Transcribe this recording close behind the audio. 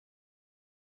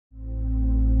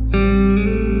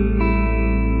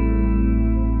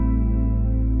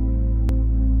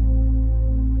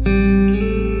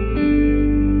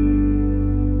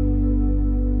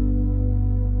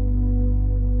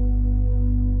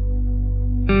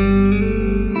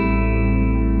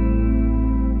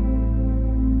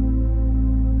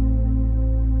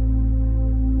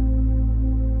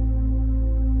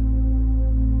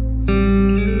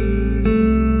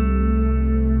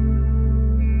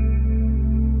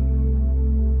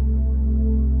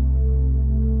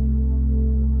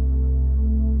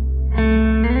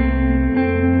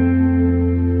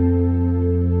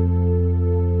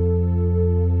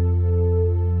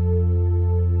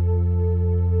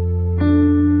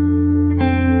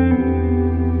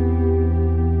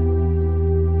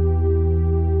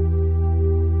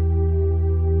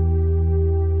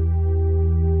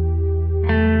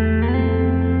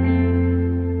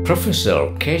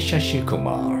Professor K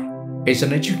Sasikumar is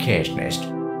an educationist,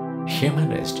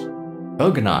 humanist,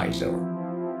 organizer,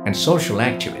 and social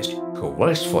activist who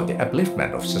works for the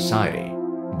upliftment of society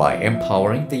by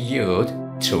empowering the youth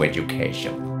through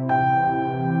education.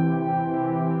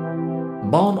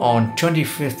 Born on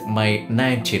 25th May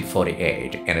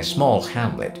 1948 in a small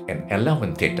hamlet in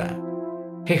Elavanthitta,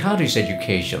 he had his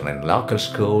education in local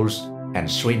schools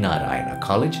and Sree Narayana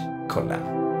College,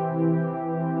 Kollam.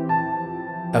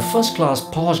 A first-class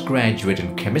postgraduate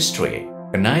in chemistry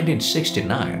in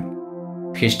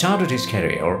 1969, he started his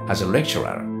career as a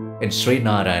lecturer in Sree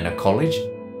Narayana College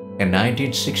in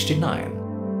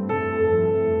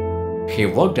 1969. He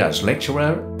worked as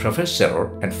lecturer,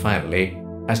 professor, and finally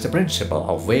as the principal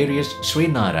of various Sree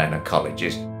Narayana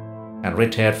Colleges and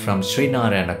retired from Sree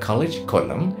Narayana College,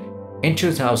 Kollam in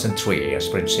 2003 as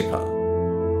principal.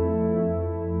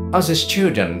 As a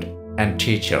student and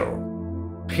teacher,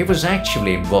 he was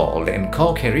actively involved in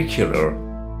co-curricular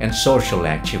and social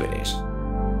activities.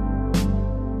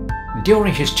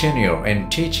 During his tenure in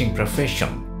teaching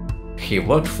profession, he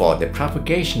worked for the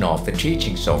propagation of the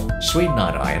teachings of Sree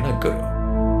Narayana Guru.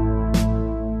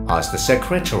 As the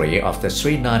secretary of the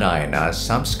Sree Narayana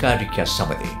Sanskarika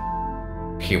Samiti,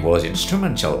 he was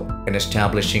instrumental in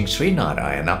establishing Sree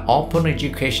Narayana Open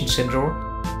Education Center,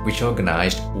 which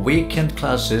organized weekend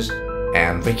classes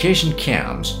and vacation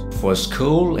camps for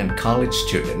school and college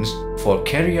students for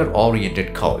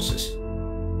career-oriented courses.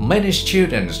 Many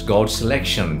students got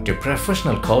selection to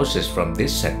professional courses from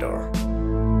this center.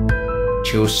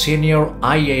 2 senior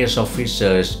IAS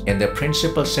officers in the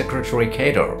principal secretary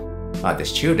cadre are the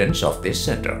students of this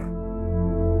center.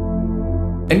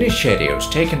 Initiatives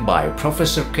taken by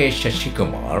Professor K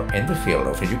Sasikumar in the field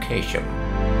of education.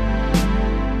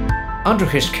 Under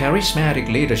his charismatic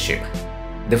leadership,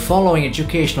 the following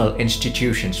educational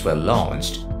institutions were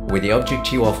launched with the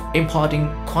objective of imparting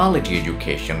quality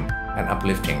education and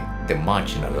uplifting the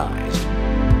marginalized.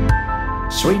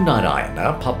 Sree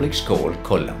Narayana Public School,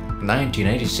 Kollam,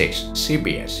 1986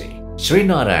 CBSE. Sree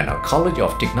Narayana College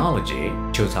of Technology,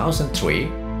 2003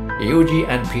 UG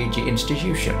and PG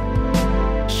institution.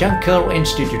 Shankar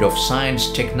Institute of Science,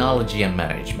 Technology and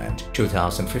Management,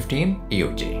 2015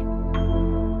 UG.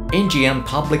 Indian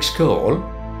Public School,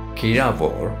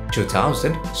 Kiravur,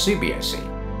 2000 CBSE.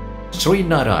 Sree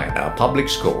Narayana Public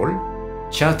School,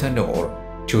 Chatanur,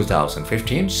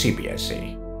 2015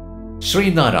 CBSE.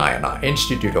 Sree Narayana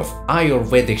Institute of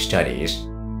Ayurvedic Studies,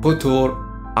 Puttur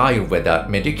Ayurveda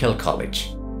Medical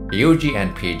College, UG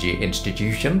and PG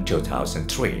Institution,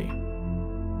 2003.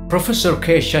 Professor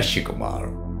K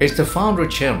Sasikumar is the founder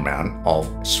chairman of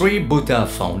Sri Buddha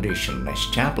Foundation,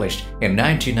 established in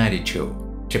 1992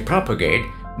 to propagate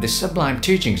the sublime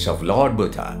teachings of Lord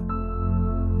Buddha.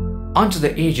 Under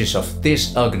the aegis of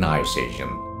this organization,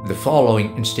 the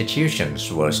following institutions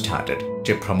were started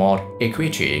to promote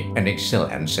equity and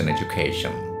excellence in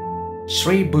education.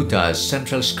 Sri Buddha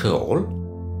Central School,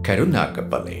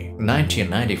 Karunagapalli,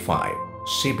 1995,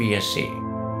 CBSE.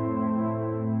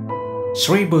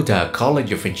 Sri Buddha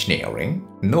College of Engineering,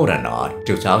 Nooranad,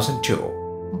 2002,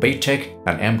 BTech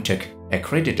and MTech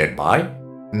accredited by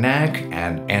NAAC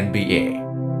and NBA.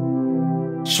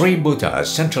 Sri Buddha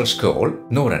Central School,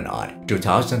 Nooranad,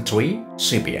 2003,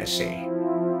 CBSE.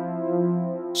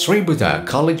 Sri Buddha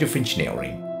College of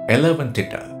Engineering,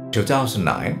 Elavanthitta,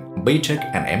 2009, BTech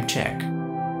and MTech.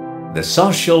 The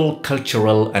social,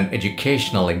 cultural, and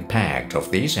educational impact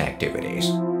of these activities.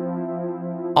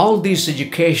 All these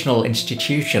educational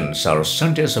institutions are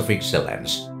centers of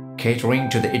excellence, catering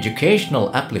to the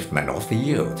educational upliftment of the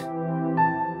youth.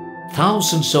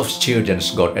 Thousands of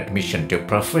students got admission to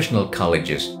professional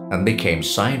colleges and became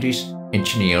scientists,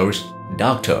 engineers,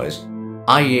 doctors,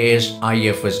 IAS,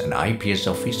 IFS, and IPS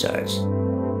officers.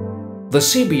 The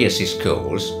CBSE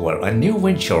schools were a new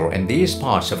venture in these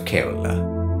parts of Kerala,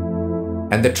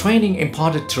 and the training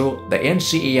imparted through the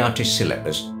NCERT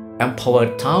syllabus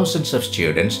empowered thousands of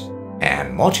students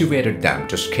and motivated them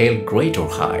to scale greater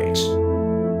heights.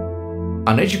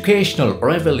 An educational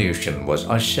revolution was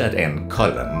ushered in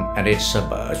Kollam and its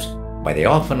suburbs by the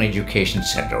Open Education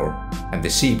Center and the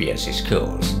CBSE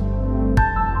schools.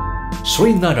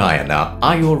 Sree Narayana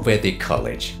Ayurvedic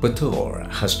College, Puttur,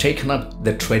 has taken up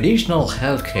the traditional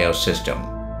healthcare system,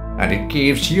 and it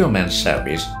gives human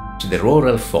service to the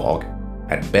rural folk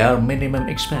at bare minimum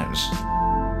expense.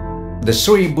 The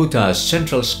Sri Buddha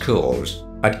Central Schools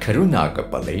at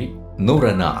Karunagapalli,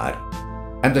 Nooranad,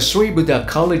 and the Sri Buddha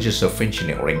Colleges of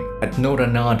Engineering at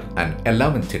Nooranad and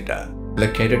Elavanthitta,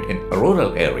 located in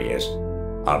rural areas,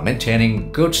 are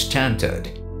maintaining good standard,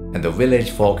 and the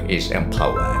village folk is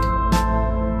empowered.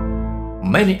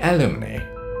 Many alumni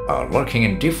are working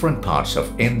in different parts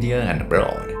of India and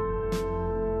abroad.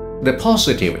 The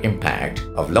positive impact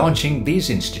of launching these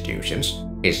institutions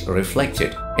is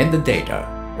reflected in the data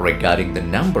regarding the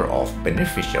number of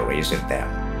beneficiaries in them.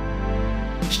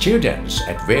 Students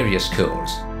at various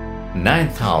schools,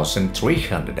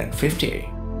 9,350.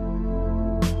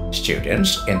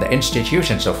 Students in the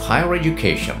institutions of higher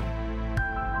education,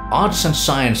 arts and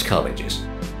science colleges,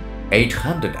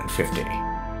 850.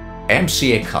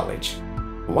 MCA college,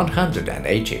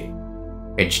 180.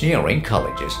 Engineering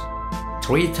colleges,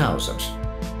 3,000.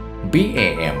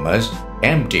 BAMS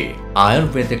MD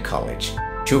Ayurvedic College,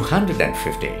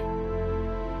 250.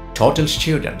 Total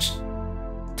students,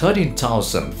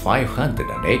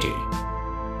 13,580.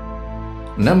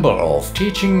 Number of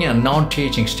teaching and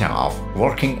non-teaching staff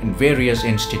working in various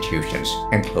institutions,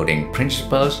 including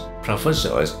principals,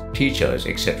 professors, teachers,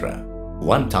 etc.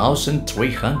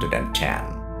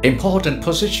 1,310. Important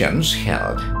positions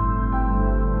held.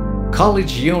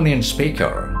 College Union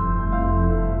Speaker,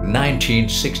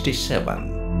 1967.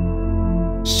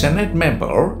 Senate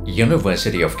Member,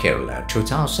 University of Kerala,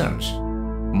 2000.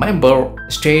 Member,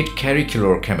 State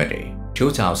Curricular Committee,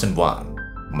 2001.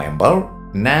 Member,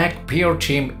 NAAC Peer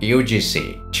Team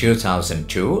UGC,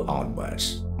 2002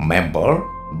 onwards. Member,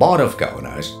 Board of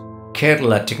Governors,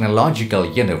 Kerala Technological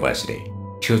University,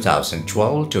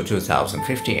 2012 to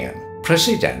 2015.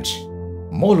 President,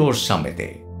 Mulur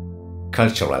Samiti,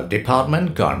 Cultural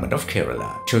Department, Government of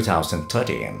Kerala,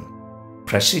 2013.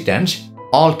 President,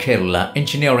 All Kerala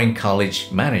Engineering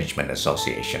College Management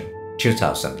Association,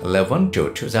 2011 to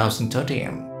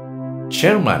 2013.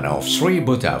 Chairman of Sree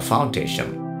Buddha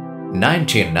Foundation,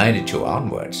 1992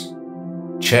 onwards.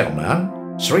 Chairman,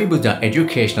 Sree Buddha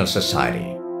Educational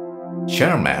Society.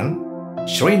 Chairman,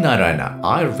 Sree Narayana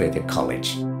Ayurvedic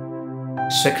College.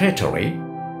 Secretary,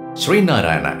 Sree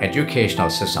Narayana Educational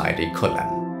Society,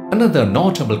 Kollam. Another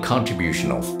notable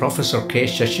contribution of Prof K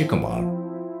Sasikumar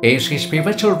is his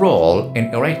pivotal role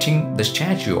in erecting the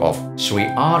statue of Sri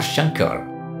R. Shankar,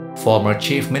 former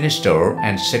Chief Minister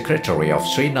and Secretary of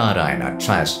Sree Narayana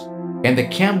Trust, in the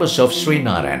campus of Sree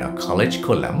Narayana College,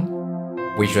 Kollam,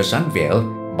 which was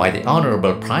unveiled by the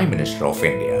Honorable Prime Minister of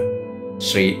India,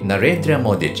 Sree Narendra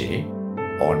Modi ji,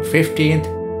 on 15th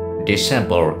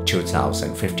December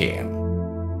 2015.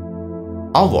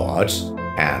 Awards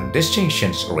and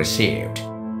distinctions received: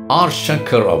 R.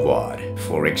 Shankar Award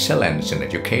for Excellence in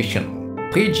Education,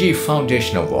 PG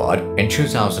Foundation Award in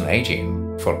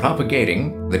 2018 for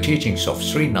propagating the teachings of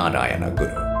Sree Narayana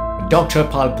Guru, Dr.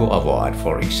 Palpu Award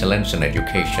for Excellence in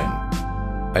Education,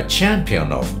 a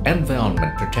champion of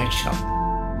environment protection,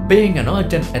 being an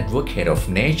ardent advocate of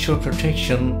nature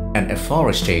protection and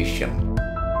afforestation.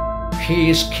 He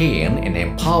is keen in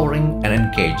empowering and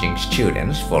engaging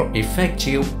students for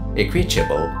effective,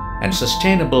 equitable, and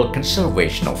sustainable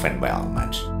conservation of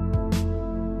environment.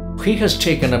 He has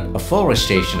taken up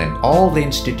afforestation in all the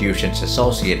institutions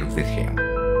associated with him.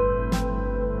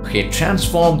 He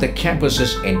transformed the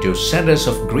campuses into centers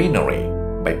of greenery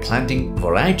by planting a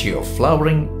variety of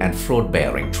flowering and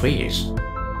fruit-bearing trees.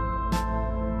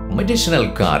 Medicinal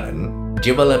garden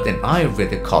developed in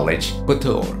Ayurvedic College,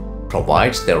 Puttur,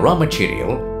 provides the raw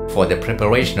material for the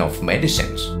preparation of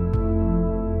medicines.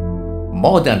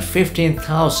 More than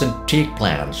 15,000 teak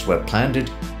plants were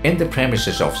planted in the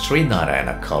premises of Sree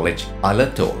Narayana College,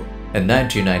 Alathur, in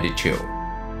 1992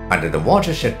 under the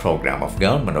watershed program of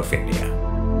Government of India.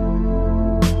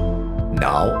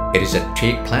 Now it is a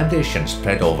teak plantation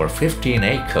spread over 15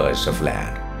 acres of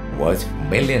land worth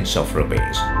millions of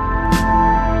rupees.